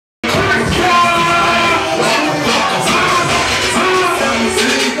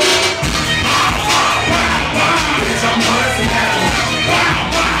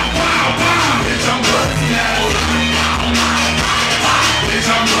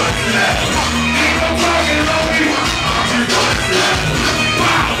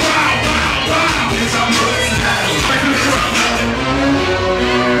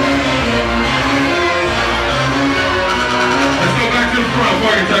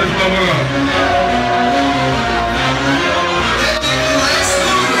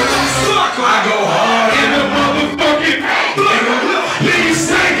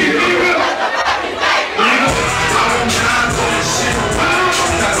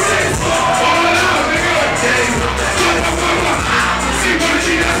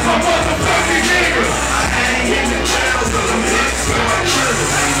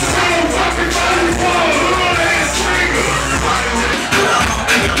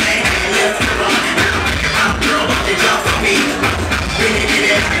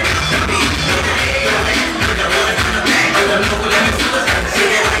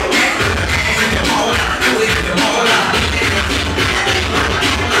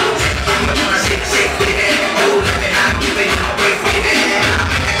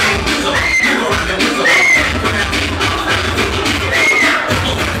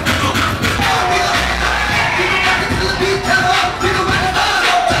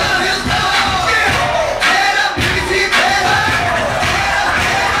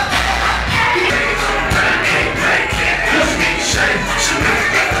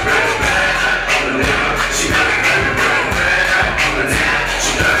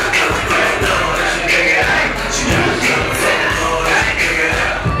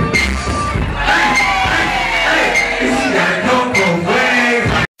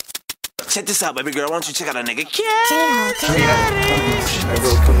Check this out, baby girl. Why don't you check out a nigga?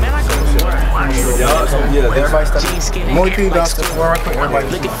 More people downstairs. Everybody.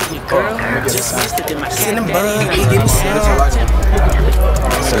 Look at you, girl. Just missed it in my Send them bug. Give me some.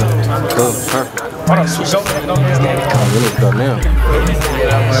 Cool. Perfect. Hold on. Go. Really go now.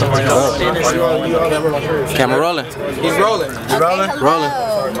 Camera rolling. He's rolling. You rolling? Rolling.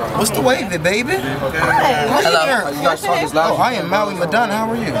 What's the wave, baby? Hi. Hello. You guys saw this live? Oh, I am Maui Madonna. How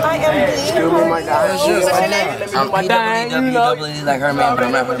are you? I am Lee. Excuse me, my guy. What's your name? I'm PWWW like her man, but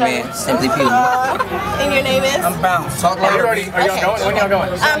I'm not her man. Simply Pew. And your name is? I'm Bounce. Talk like Are y'all going? When y'all going?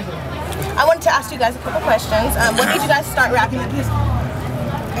 I wanted to ask you guys a couple questions. What made you guys start rapping music?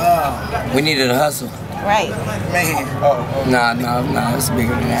 We needed a hustle. Right. Man. No, it's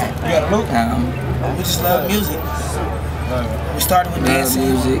bigger than that. You got a loop? We just love music. We started with dancing,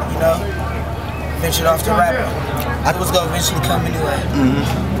 music. You know, ventured off to rapping. I was gonna eventually come anyway.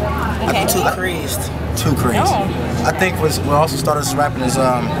 Okay. Too crazed. Too crazy. I think what also started us rapping is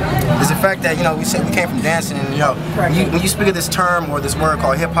the fact that, you know, we came from dancing, and, you know, when you speak of this term or this word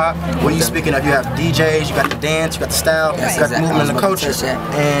called hip hop, what are you speaking of? You have DJs, you got the dance, you got the style, you got the movement and the culture.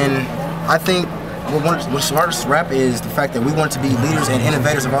 And I think what started us rap is the fact that we wanted to be leaders and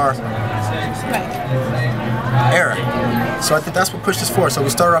innovators of our era. So I think that's what pushed us forward. So we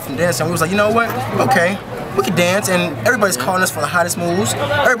started off from dancing, and we was like, you know what? Okay, we can dance, and everybody's calling us for the hottest moves.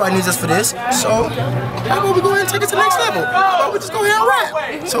 Everybody needs us for this. So how about we go ahead and take it to the next level? How about we just go ahead and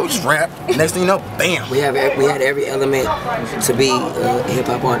rap? So we just rap. Next thing you know, bam. We had every element to be a hip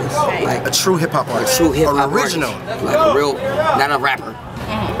hop artist, like a true hip hop artist, a true hip hop original, artist. Like a real, not a rapper.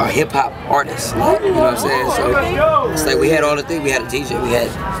 A hip hop artist, like, you know what I'm saying? So it's like we had all the things. We had a DJ, we had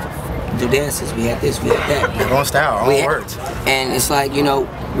do dances, we had this, we had that. Our own style, our own words. And it's like, you know,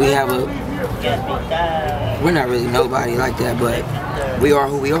 we're not really nobody like that, but we are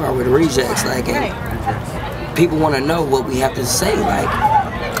who we are. We're the rejects, like, and people want to know what we have to say, like,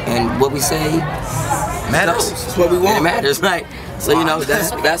 and what we say matters. It's what we want. It matters, right? So, you know,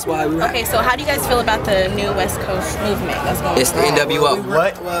 that's why we rap. Okay, so how do you guys feel about the new West Coast movement that's going on? It's the NWO.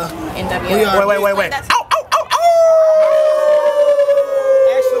 What? NWO. Wait.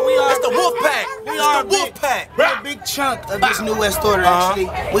 It's the Wolf Pack. We are the Wolf Pack. We're a big chunk of this New West Order, actually.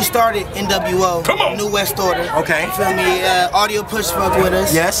 We started NWO, New West Order. Okay. You feel me? Audio Push fuck with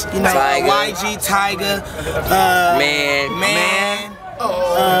us. Yes. You know, YG, Tiger, Man.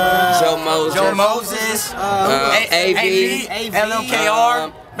 Joe Moses, AV,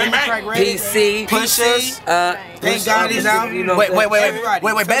 LMKR, PC, Pushers. Thank God he's out.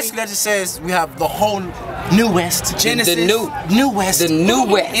 Wait. Basically, that just says we have the whole New West. Genesis. The New West. NWO.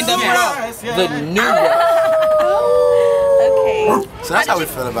 The New West. Okay. So that's how we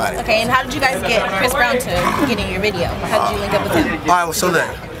feel about it. Okay, and how did you guys get Chris Brown to get in your video? How did you link up with him? All right, so look.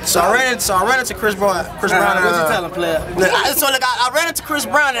 So I ran into Chris Brown. What you tell him, player? I ran into Chris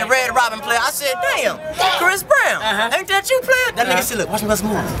Brown and Red Robin player. I said, damn, Chris Brown, ain't that you, player? That nigga said, look, watch me bust a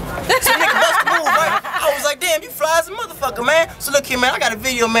move. So nigga bust a move, right? I was like, damn, you fly as a motherfucker, man. So look here, man, I got a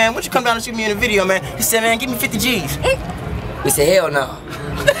video, man. Would you come down and shoot me in a video, man? He said, man, give me 50 G's. We said, hell no.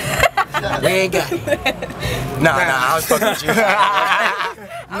 We ain't got it. Nah, I was fucking with you.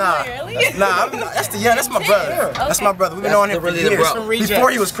 Nah, Really? nah, that's my brother. Okay. That's my brother. We've been on him for really the years. bro. Before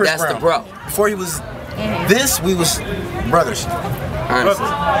he was Chris That's Brown. the bro. Before he was this, we was brothers. Honestly.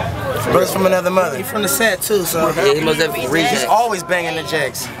 Brothers from another mother. He from the set too, so. Yeah, he must have He's reject. always banging the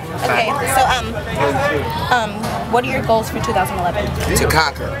jacks. Okay, so what are your goals for 2011? To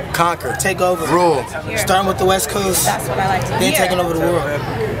conquer. Conquer. Take over. Rule. Starting with the West Coast, That's what I like to then hear. taking over the world.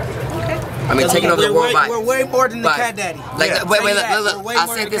 I mean, taking over the world by. We're way more than the by- Cat Daddy. Like, Yeah. wait, We're look. way I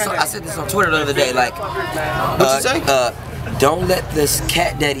more said than this. Cat I said this on Twitter the other day. Like, What'd you say? don't let this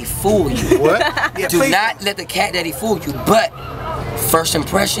cat daddy fool you. What? Do not let the cat daddy fool you. But first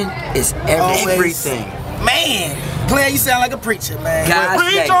impression is everything. Man, player, you sound like a preacher, man. Guys,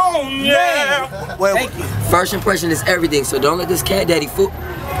 say, Well, Thank you. first impression is everything. So don't let this cat daddy fool.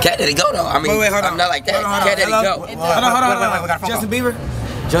 Cat daddy go though. I mean, Wait, hold on. I'm not like that. Hold on, Cat daddy hello? go. Hold on. we got a phone Justin call. Bieber?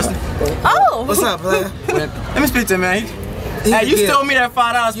 Justin, Oh! What's up, player? let me speak to him, man. He's Hey, a you kid. stole me that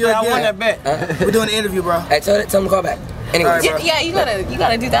 $5, You're man. a I won kid. that bet. We're doing an interview, bro. Hey, tell him to call back. Anyways, Yeah, you gotta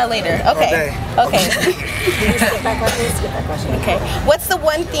do that later. Okay. Okay. Okay. What's the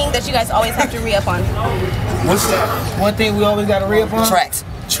one thing that you guys always have to re-up on? What's that? One thing we always got to re-up on? tracks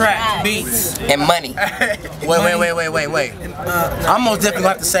Track, beats. and money. Wait. I'm most definitely gonna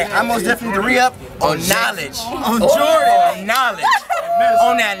have to say, I'm most definitely to re-up on knowledge. On Jordan. On knowledge.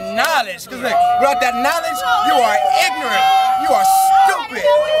 On that knowledge. Because without that knowledge, you are ignorant. You are stupid.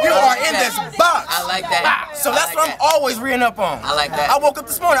 You are in this box. I like that. So that's what I'm always reading up on. I like that. I woke up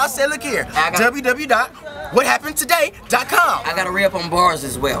this morning, I said, look here, www.whathappenedtoday.com. I gotta re-up on bars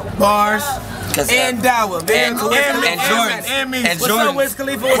as well. Bars. 'Cause, And Dawa. and Jordan. And What's up, Jordan. Wiz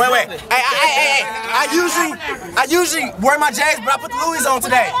Khalifa? Wait. Hey. I usually wear my J's, but I put the Louis on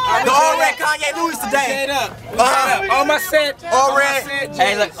today. The all red Kanye Louis today. Straight up. All my set. All red.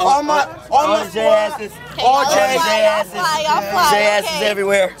 Hey, look, All my J-asses. all Y'all J's. fly, y'all fly. J-asses Okay.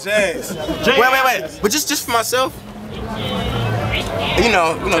 everywhere. Wait. But just for myself, you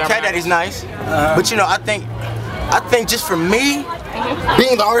know, Cat Daddy's nice. But you know, I think just for me,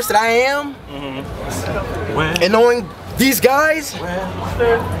 being the artist that I am, and knowing these guys,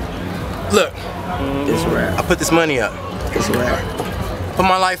 look, I put this money up. It's a rap. Put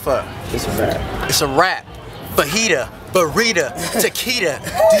my life up. It's a rap. It's a rap. Fajita, burrita, taquita.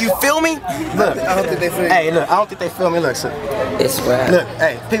 Do you feel me? Look, I don't think they feel me. Hey, look, I don't think they feel me. Look, so, It's a rap. look,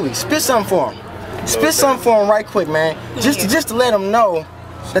 hey, Pee-wee, spit something for him. Spit something for him right quick, man. Just to let him know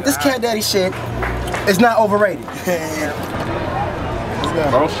that this Cat Daddy shit is not overrated.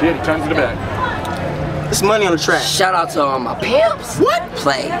 Oh shit, he turned to the back. It's money on the track. Shout out to all my pimps. What?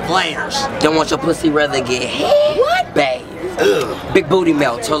 Players. Don't want your pussy rather get hit. What? Babe. Big booty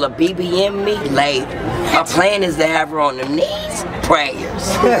melt. Told her BBM me later. My plan is to have her on them knees.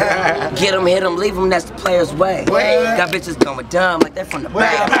 Prayers. Get them, hit them, leave them. That's the player's way. Got bitches going dumb like they're from the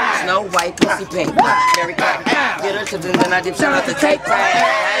back. Snow white, pussy pink. Mary Kate. Get her to them, then I dip shout out to take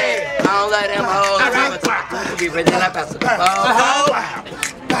I don't let them hoes. Be ready, then I pass it.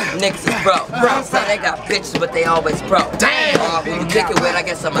 Niggas is broke. So they got bitches, but they always broke. Damn. Who you kick it with, I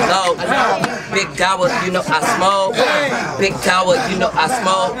guess I'm a low. Big Dawa, you know I smoke. Big Dawa, you know I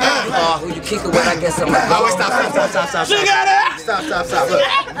smoke. Who you kick it with, I guess I'm a low. Stop. Look.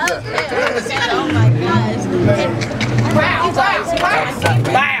 Oh my gosh.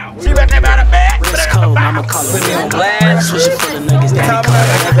 Wow! She back there about a bag. It's cold, I'ma call it real Blast. Switching for the niggas that ain't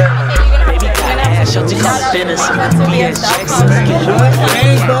callin'. Baby got ass, yo, just call it business. DS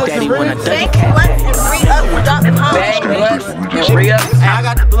Daddy wanna Thank double you, and re-up.com. Bang, blunts, and re-up. Hey, I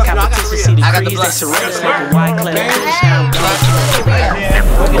got the blunt. competition, see the I got the crease, blood. they surrender like a wide clear.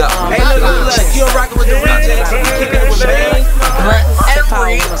 Go. Hey, look, you're rocking with the rejects. You kicking it with Bang. Blunts and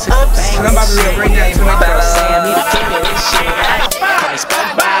re-up. And I'm about to bring that to my Saying need to kick it, this shit. Price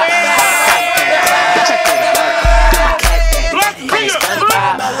back by.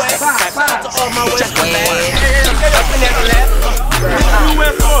 New West Florida.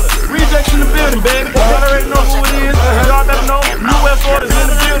 Rejects in the building, baby. Y'all already know who it is. Y'all better know. New West Florida's in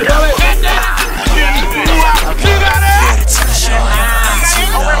the building. Wait.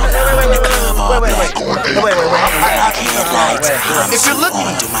 If you're looking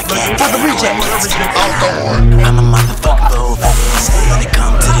for the rejects, I'm a motherfucking bull. When it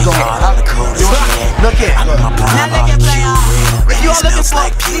comes to the yard, I'm the coolest man. look here. I'm my prime on If you are looking for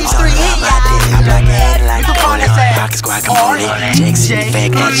these three I'm black head like you can find us at pockets guacamole. Rej3ctz,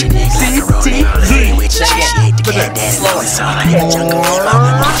 fake action, nigga like a rodeo. Hey, with your chick, she ate the cat daddy. Slow it down. In the jungle, me, my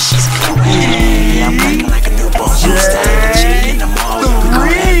mama, she's a clone. Yeah, I'm cracking like a newborn rooster. Chick in the mall, you can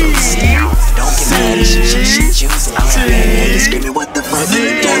call that Lucy. Don't get mad, it's your shit, juicy. Niggas screaming, what the fuck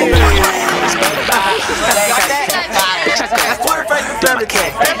you do?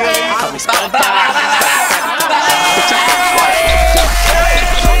 Call me Spotify.